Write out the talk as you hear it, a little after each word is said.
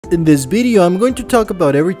In this video, I'm going to talk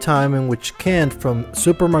about every time in which Ken from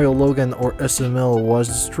Super Mario Logan or SML was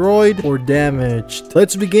destroyed or damaged.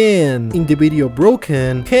 Let's begin! In the video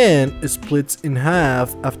Broken, Ken splits in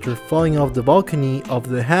half after falling off the balcony of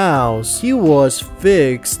the house. He was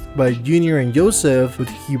fixed by Junior and Joseph, but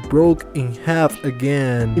he broke in half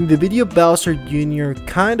again. In the video Bowser Jr.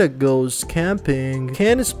 kinda goes camping,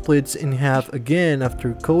 Ken splits in half again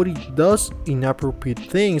after Cody does inappropriate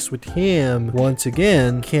things with him. Once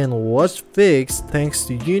again, Ken was fixed thanks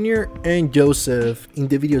to Junior and Joseph. In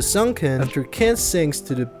the video Sunken, after Ken sinks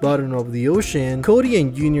to the bottom of the ocean, Cody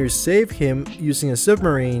and Junior save him using a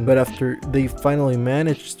submarine, but after they finally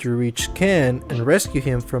manage to reach Ken and rescue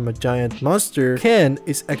him from a giant monster, Ken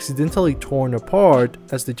is accidentally torn apart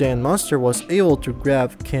as the giant monster was able to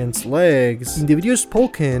grab Ken's legs. In the video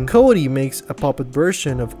Spoken, Cody makes a puppet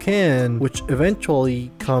version of Ken, which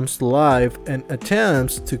eventually comes to life and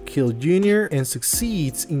attempts to kill Junior and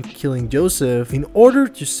succeeds in killing Joseph. In order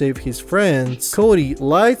to save his friends, Cody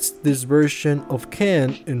lights this version of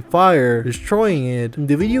Ken in fire, destroying it. In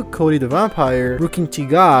the video Cody the Vampire, Rookie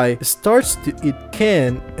Guy starts to eat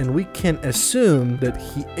Ken, and we can assume that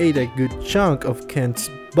he ate a good chunk of Ken's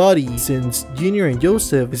body since Junior and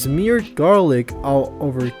Joseph smeared garlic all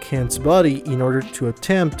over Ken's body in order to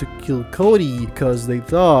attempt to kill Cody because they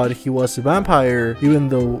thought he was a vampire even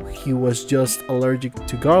though he was just allergic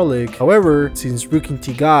to garlic. However, since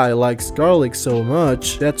Rookie Guy likes garlic so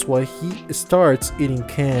much, that's why he starts eating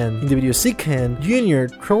Ken. In the video See Ken, Junior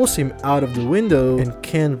throws him out of the window and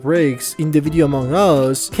Ken breaks. In the video Among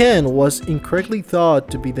Us, Ken was incorrectly thought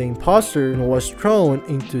to be the imposter and was thrown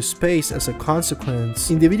into space as a consequence.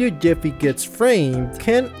 In the video Jeffy gets framed,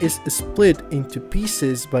 Ken is split into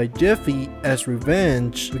pieces by Jeffy as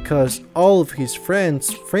revenge because all of his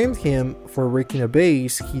friends framed him for breaking a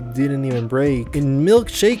vase he didn't even break. In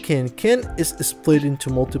Milkshaken, Ken is split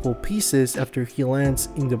into multiple pieces after he lands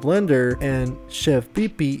in the blender and Chef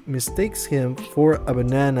Pee mistakes him for a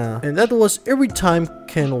banana. And that was every time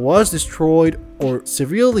Ken was destroyed or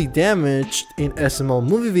severely damaged in SML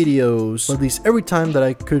movie videos, but at least every time that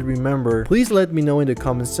I could remember. Please let me know in the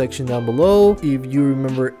comment section down below if you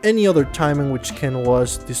remember any other time in which Ken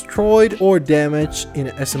was destroyed or damaged in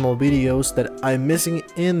SML videos that I'm missing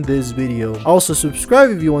in this video. Also subscribe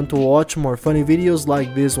if you want to watch more funny videos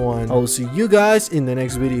like this one. I will see you guys in the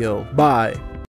next video. Bye!